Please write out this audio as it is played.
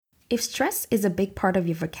If stress is a big part of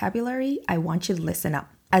your vocabulary, I want you to listen up.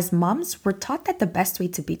 As moms, we're taught that the best way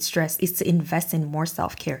to beat stress is to invest in more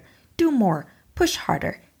self-care. Do more, push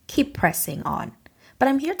harder, keep pressing on. But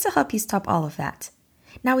I'm here to help you stop all of that.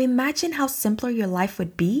 Now imagine how simpler your life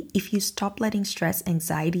would be if you stopped letting stress,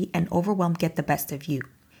 anxiety, and overwhelm get the best of you.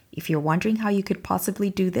 If you're wondering how you could possibly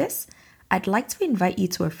do this, I'd like to invite you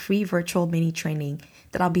to a free virtual mini training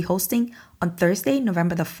that I'll be hosting on Thursday,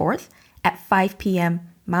 November the 4th at 5 p.m.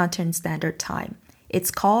 Mountain Standard Time.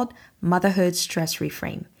 It's called Motherhood Stress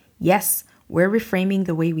Reframe. Yes, we're reframing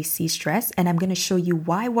the way we see stress, and I'm going to show you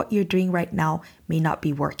why what you're doing right now may not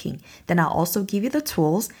be working. Then I'll also give you the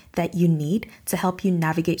tools that you need to help you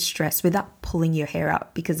navigate stress without pulling your hair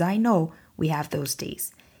out, because I know we have those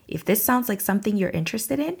days. If this sounds like something you're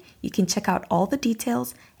interested in, you can check out all the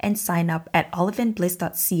details and sign up at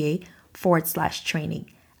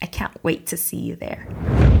oliveandbliss.ca/training. I can't wait to see you there.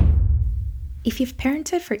 If you've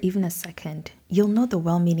parented for even a second, you'll know the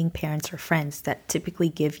well-meaning parents or friends that typically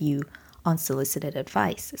give you unsolicited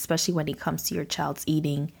advice, especially when it comes to your child's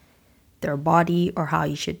eating, their body, or how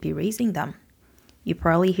you should be raising them. You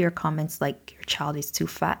probably hear comments like, your child is too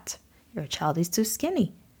fat, your child is too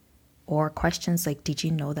skinny, or questions like, did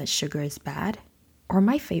you know that sugar is bad? Or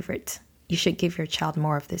my favorite, you should give your child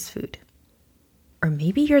more of this food. Or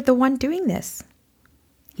maybe you're the one doing this.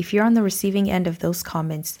 If you're on the receiving end of those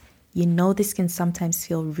comments, you know this can sometimes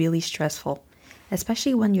feel really stressful,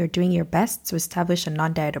 especially when you're doing your best to establish a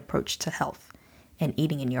non-diet approach to health and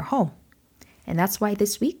eating in your home. And that's why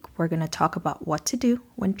this week we're going to talk about what to do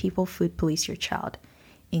when people food police your child,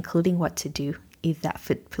 including what to do if that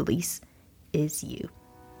food police is you.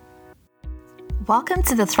 Welcome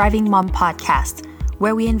to the Thriving Mom Podcast,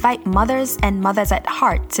 where we invite mothers and mothers at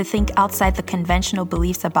heart to think outside the conventional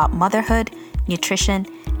beliefs about motherhood, nutrition,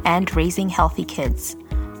 and raising healthy kids.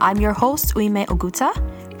 I'm your host, Uime Oguta,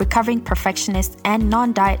 recovering perfectionist and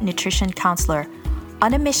non-diet nutrition counselor,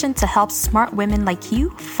 on a mission to help smart women like you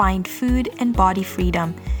find food and body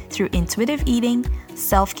freedom through intuitive eating,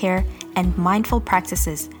 self-care, and mindful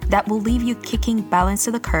practices that will leave you kicking balance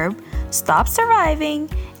to the curb, stop surviving,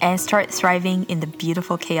 and start thriving in the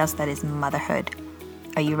beautiful chaos that is motherhood.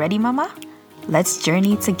 Are you ready, Mama? Let's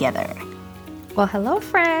journey together. Well, hello,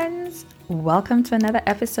 friends. Welcome to another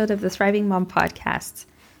episode of the Thriving Mom Podcast.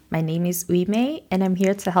 My name is Uime, and I'm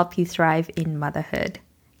here to help you thrive in motherhood.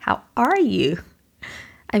 How are you?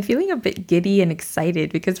 I'm feeling a bit giddy and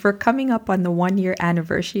excited because we're coming up on the 1-year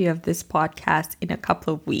anniversary of this podcast in a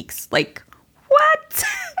couple of weeks. Like, what?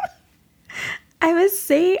 I must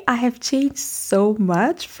say I have changed so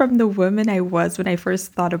much from the woman I was when I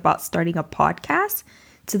first thought about starting a podcast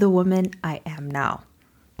to the woman I am now.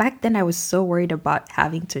 Back then, I was so worried about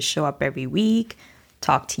having to show up every week,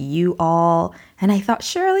 talk to you all, and I thought,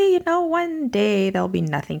 surely, one day there'll be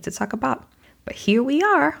nothing to talk about. But here we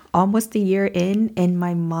are, almost a year in, and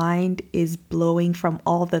my mind is blowing from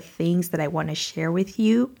all the things that I want to share with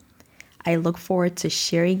you. I look forward to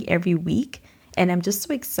sharing every week, and I'm just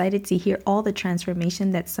so excited to hear all the transformation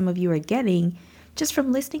that some of you are getting just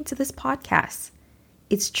from listening to this podcast.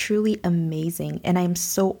 It's truly amazing, and I am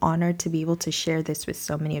so honored to be able to share this with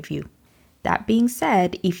so many of you. That being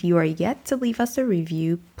said, if you are yet to leave us a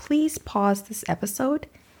review, please pause this episode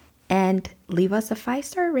and leave us a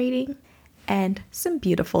 5-star rating and some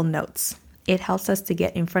beautiful notes. It helps us to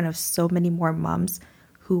get in front of so many more moms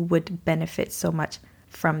who would benefit so much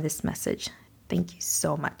from this message. Thank you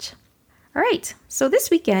so much. All right, so this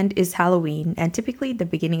weekend is Halloween and typically the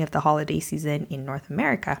beginning of the holiday season in North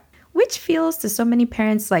America, which feels to so many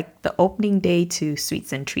parents like the opening day to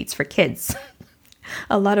sweets and treats for kids.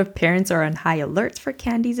 A lot of parents are on high alert for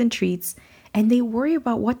candies and treats, and they worry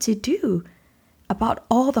about what to do about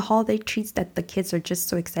all the holiday treats that the kids are just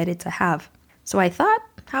so excited to have. So I thought,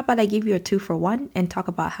 how about I give you a 2-for-1 and talk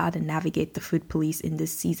about how to navigate the food police in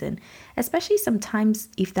this season, especially sometimes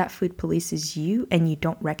if that food police is you and you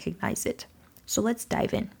don't recognize it. So let's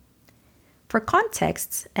dive in. For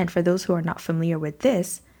context, and for those who are not familiar with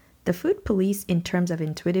this, the food police in terms of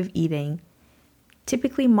intuitive eating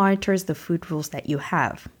typically monitors the food rules that you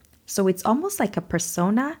have. So it's almost like a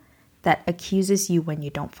persona that accuses you when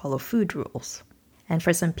you don't follow food rules. And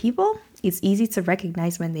for some people, it's easy to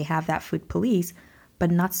recognize when they have that food police,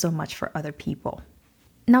 but not so much for other people.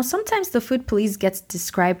 Now, sometimes the food police gets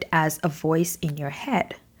described as a voice in your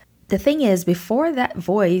head. The thing is, before that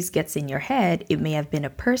voice gets in your head, it may have been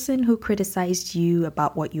a person who criticized you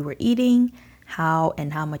about what you were eating, how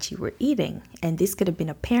and how much you were eating. And this could have been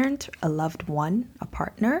a parent, a loved one, a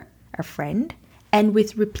partner, a friend. And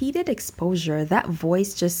with repeated exposure, that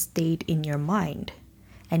voice just stayed in your mind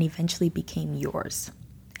and eventually became yours.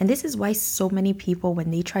 And this is why so many people, when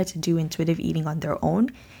they try to do intuitive eating on their own,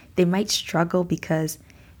 they might struggle because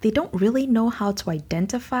they don't really know how to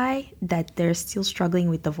identify that they're still struggling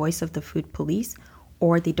with the voice of the food police,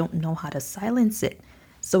 or they don't know how to silence it.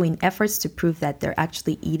 So in efforts to prove that they're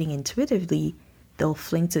actually eating intuitively, they'll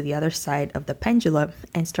fling to the other side of the pendulum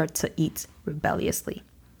and start to eat rebelliously.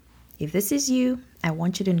 If this is you, I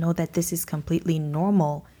want you to know that this is completely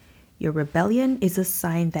normal. Your rebellion is a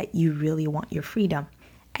sign that you really want your freedom,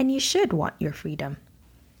 and you should want your freedom.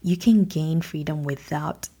 You can gain freedom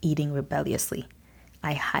without eating rebelliously.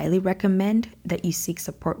 I highly recommend that you seek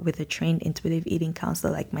support with a trained intuitive eating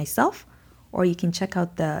counselor like myself, or you can check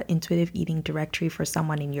out the intuitive eating directory for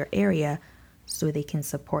someone in your area so they can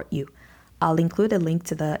support you. I'll include a link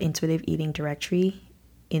to the intuitive eating directory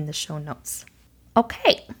in the show notes.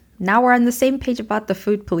 Okay, now we're on the same page about the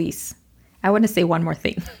food police. I want to say one more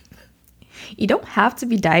thing. You don't have to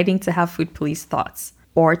be dieting to have food police thoughts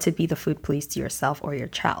or to be the food police to yourself or your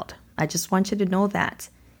child. I just want you to know that.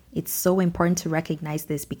 It's so important to recognize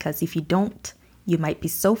this, because if you don't, you might be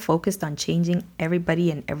so focused on changing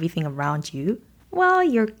everybody and everything around you. Well,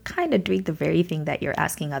 you're kind of doing the very thing that you're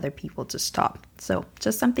asking other people to stop. So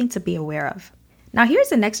just something to be aware of. Now,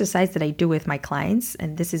 here's an exercise that I do with my clients,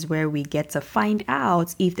 and this is where we get to find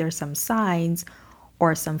out if there's some signs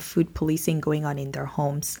or some food policing going on in their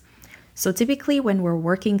homes. So typically when we're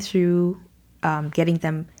working through getting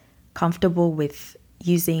them comfortable with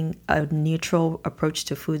using a neutral approach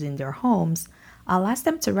to food in their homes, I'll ask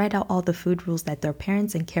them to write out all the food rules that their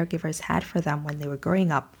parents and caregivers had for them when they were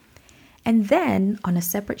growing up. And then on a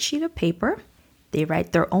separate sheet of paper, they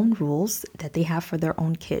write their own rules that they have for their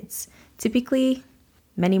own kids. Typically,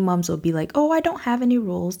 many moms will be like, oh, I don't have any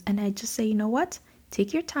rules. And I just say, you know what?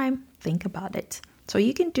 Take your time, think about it. So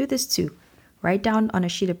you can do this too. Write down on a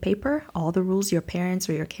sheet of paper all the rules your parents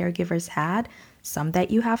or your caregivers had, some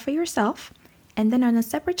that you have for yourself. And then on a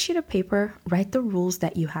separate sheet of paper, write the rules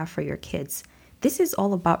that you have for your kids. This is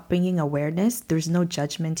all about bringing awareness. There's no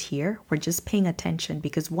judgment here. We're just paying attention,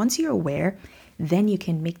 because once you're aware, then you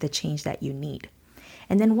can make the change that you need.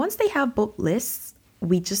 And then once they have both lists,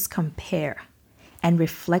 we just compare and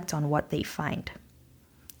reflect on what they find.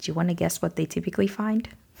 Do you want to guess what they typically find?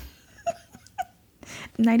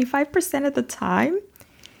 95% of the time,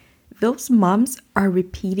 those moms are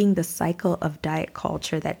repeating the cycle of diet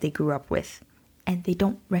culture that they grew up with, and they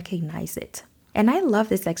don't recognize it. And I love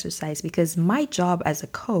this exercise because my job as a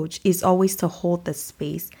coach is always to hold the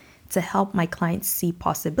space to help my clients see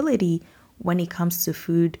possibility when it comes to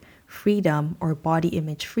food freedom or body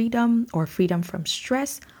image freedom or freedom from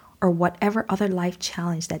stress or whatever other life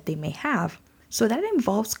challenge that they may have. So that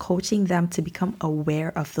involves coaching them to become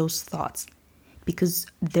aware of those thoughts, because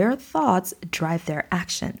their thoughts drive their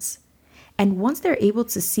actions. And once they're able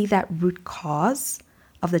to see that root cause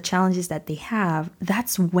of the challenges that they have,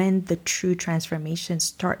 that's when the true transformation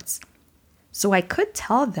starts. So I could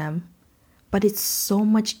tell them, but it's so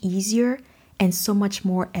much easier and so much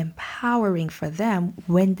more empowering for them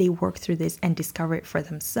when they work through this and discover it for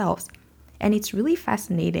themselves. And it's really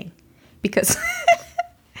fascinating because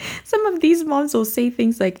some of these moms will say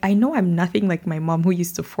things like, I know I'm nothing like my mom who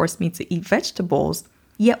used to force me to eat vegetables.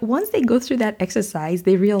 Yet once they go through that exercise,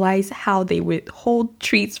 they realize how they withhold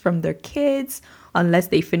treats from their kids unless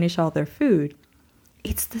they finish all their food.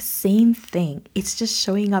 It's the same thing. It's just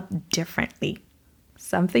showing up differently.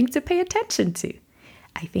 Something to pay attention to.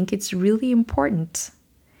 I think it's really important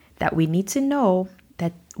that we need to know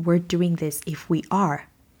that we're doing this if we are.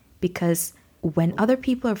 Because when other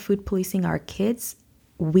people are food policing our kids,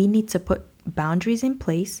 we need to put boundaries in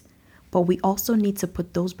place, but we also need to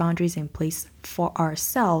put those boundaries in place for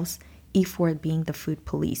ourselves if we're being the food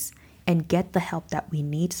police, and get the help that we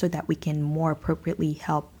need so that we can more appropriately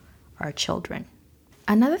help our children.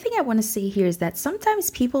 Another thing I want to say here is that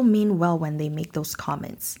sometimes people mean well when they make those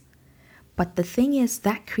comments. But the thing is,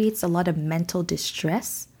 that creates a lot of mental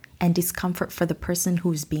distress and discomfort for the person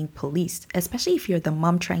who's being policed, especially if you're the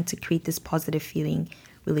mom trying to create this positive feeling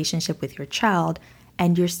relationship with your child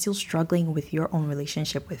and you're still struggling with your own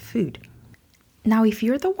relationship with food. Now, if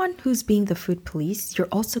you're the one who's being the food police, you're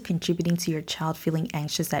also contributing to your child feeling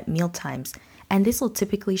anxious at mealtimes, and this will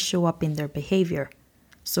typically show up in their behavior.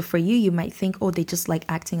 So for you, you might think, oh, they just like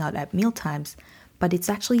acting out at mealtimes, but it's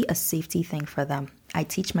actually a safety thing for them. I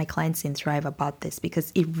teach my clients in Thrive about this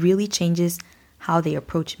because it really changes how they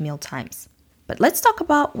approach mealtimes. But let's talk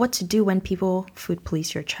about what to do when people food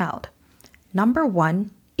police your child. Number one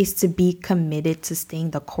is to be committed to staying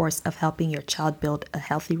the course of helping your child build a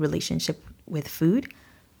healthy relationship with food,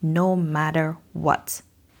 no matter what.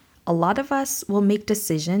 A lot of us will make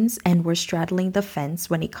decisions and we're straddling the fence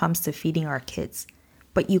when it comes to feeding our kids.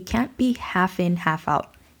 but you can't be half in, half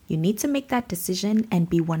out. You need to make that decision and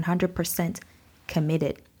be 100%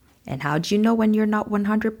 committed. And how do you know when you're not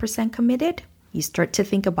 100% committed? You start to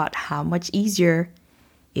think about how much easier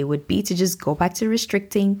it would be to just go back to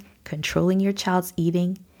restricting, controlling your child's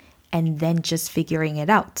eating, and then just figuring it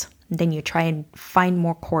out. Then you try and find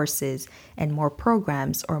more courses and more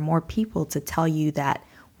programs or more people to tell you that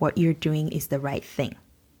what you're doing is the right thing.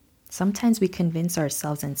 Sometimes we convince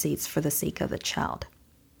ourselves and say it's for the sake of the child.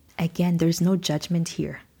 Again, there's no judgment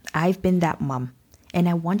here. I've been that mom, and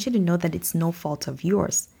I want you to know that it's no fault of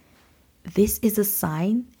yours. This is a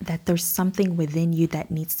sign that there's something within you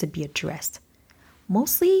that needs to be addressed.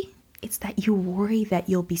 Mostly, it's that you worry that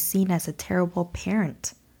you'll be seen as a terrible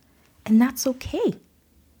parent. And that's okay.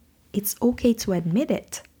 It's okay to admit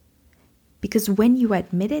it. Because when you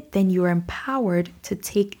admit it, then you're empowered to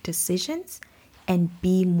take decisions and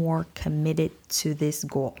be more committed to this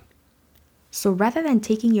goal. So rather than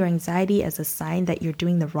taking your anxiety as a sign that you're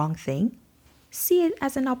doing the wrong thing, see it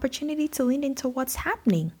as an opportunity to lean into what's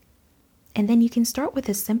happening. And then you can start with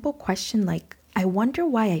a simple question like, I wonder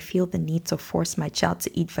why I feel the need to force my child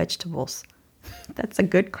to eat vegetables. That's a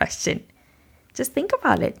good question. Just think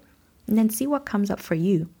about it and then see what comes up for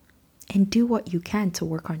you and do what you can to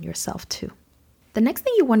work on yourself too. The next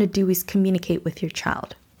thing you want to do is communicate with your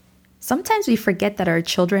child. Sometimes we forget that our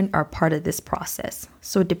children are part of this process.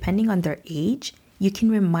 So depending on their age, you can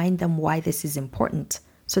remind them why this is important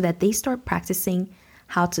so that they start practicing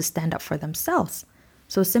how to stand up for themselves.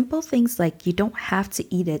 So simple things like you don't have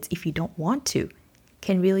to eat it if you don't want to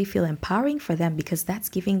can really feel empowering for them because that's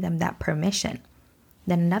giving them that permission.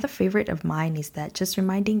 Then another favorite of mine is that just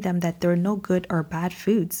reminding them that there are no good or bad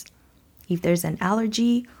foods. If there's an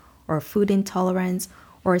allergy or food intolerance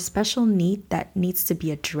or a special need that needs to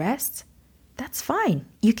be addressed, that's fine.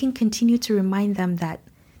 You can continue to remind them that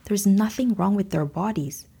there's nothing wrong with their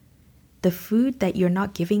bodies. The food that you're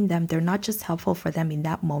not giving them, they're not just helpful for them in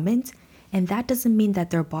that moment. And that doesn't mean that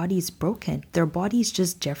their body is broken. Their body is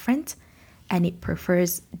just different and it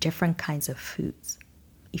prefers different kinds of foods.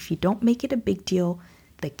 If you don't make it a big deal,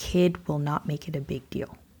 the kid will not make it a big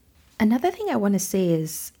deal. Another thing I want to say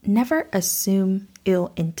is never assume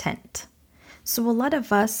ill intent. So a lot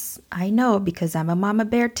of us, I know because I'm a mama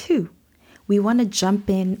bear too, we want to jump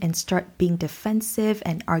in and start being defensive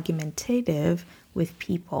and argumentative with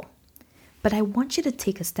people. But I want you to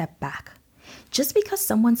take a step back. Just because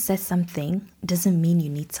someone says something doesn't mean you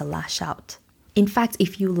need to lash out. In fact,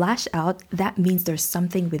 if you lash out, that means there's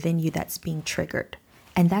something within you that's being triggered.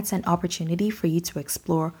 And that's an opportunity for you to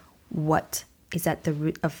explore what is at the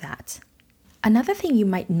root of that. Another thing you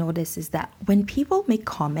might notice is that when people make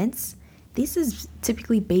comments, this is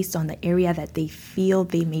typically based on the area that they feel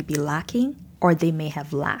they may be lacking or they may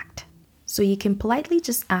have lacked. So you can politely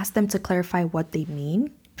just ask them to clarify what they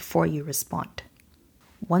mean before you respond.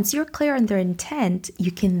 Once you're clear on their intent,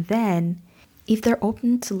 you can then, if they're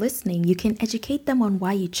open to listening, you can educate them on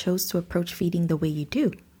why you chose to approach feeding the way you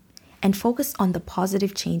do and focus on the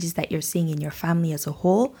positive changes that you're seeing in your family as a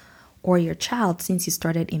whole or your child since you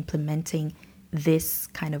started implementing this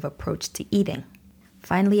kind of approach to eating.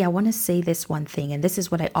 Finally, I want to say this one thing, and this is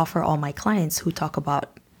what I offer all my clients who talk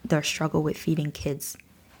about their struggle with feeding kids.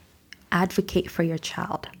 Advocate for your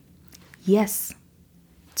child. Yes,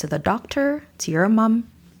 to the doctor, to your mom,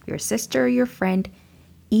 your sister, your friend,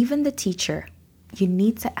 even the teacher, you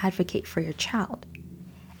need to advocate for your child.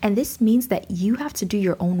 And this means that you have to do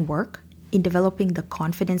your own work in developing the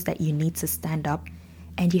confidence that you need to stand up,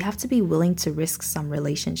 and you have to be willing to risk some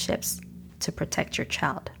relationships to protect your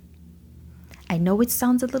child. I know it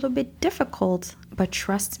sounds a little bit difficult, but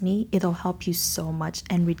trust me, it'll help you so much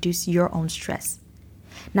and reduce your own stress.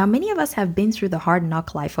 Now, many of us have been through the hard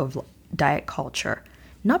knock life of diet culture,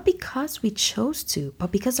 not because we chose to,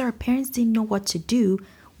 but because our parents didn't know what to do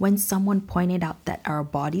when someone pointed out that our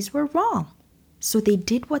bodies were wrong. So they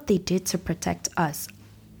did what they did to protect us.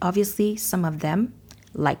 Obviously, some of them,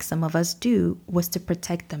 like some of us do, was to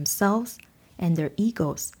protect themselves and their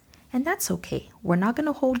egos. And that's okay. We're not going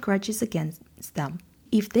to hold grudges against them.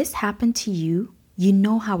 If this happened to you, you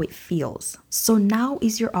know how it feels. So now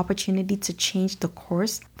is your opportunity to change the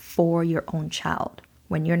course for your own child.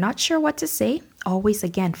 When you're not sure what to say, always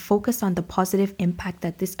again, focus on the positive impact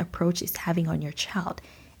that this approach is having on your child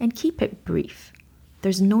and keep it brief.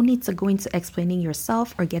 There's no need to go into explaining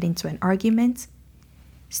yourself or get into an argument.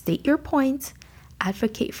 State your point,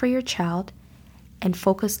 advocate for your child, and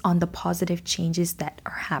focus on the positive changes that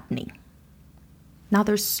are happening. Now,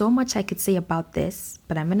 there's so much I could say about this,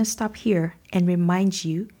 but I'm going to stop here and remind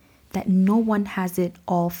you that no one has it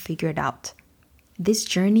all figured out. This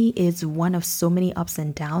journey is one of so many ups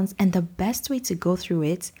and downs, and the best way to go through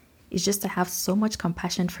it is just to have so much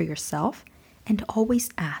compassion for yourself and always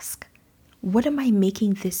ask, what am I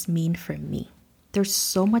making this mean for me? There's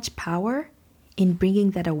so much power in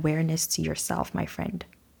bringing that awareness to yourself, my friend.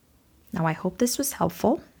 Now, I hope this was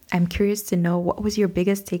helpful. I'm curious to know, what was your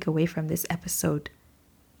biggest takeaway from this episode?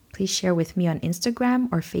 Please share with me on Instagram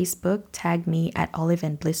or Facebook. Tag me at Olive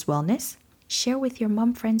and Bliss Wellness. Share with your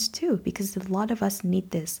mom friends too, because a lot of us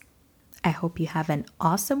need this. I hope you have an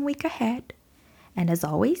awesome week ahead. And as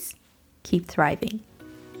always, keep thriving.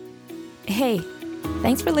 Hey,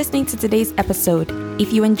 thanks for listening to today's episode.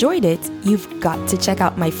 If you enjoyed it, you've got to check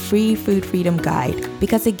out my free Food Freedom Guide,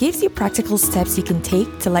 because it gives you practical steps you can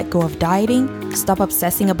take to let go of dieting, stop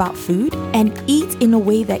obsessing about food, and eat in a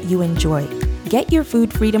way that you enjoy. Get your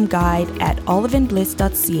Food Freedom Guide at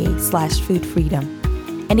oliveandbliss.ca/foodfreedom.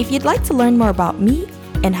 And if you'd like to learn more about me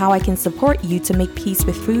and how I can support you to make peace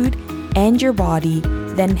with food and your body,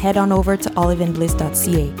 then head on over to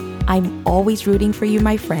oliveandbliss.ca. I'm always rooting for you,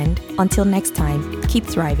 my friend. Until next time, keep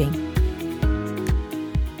thriving.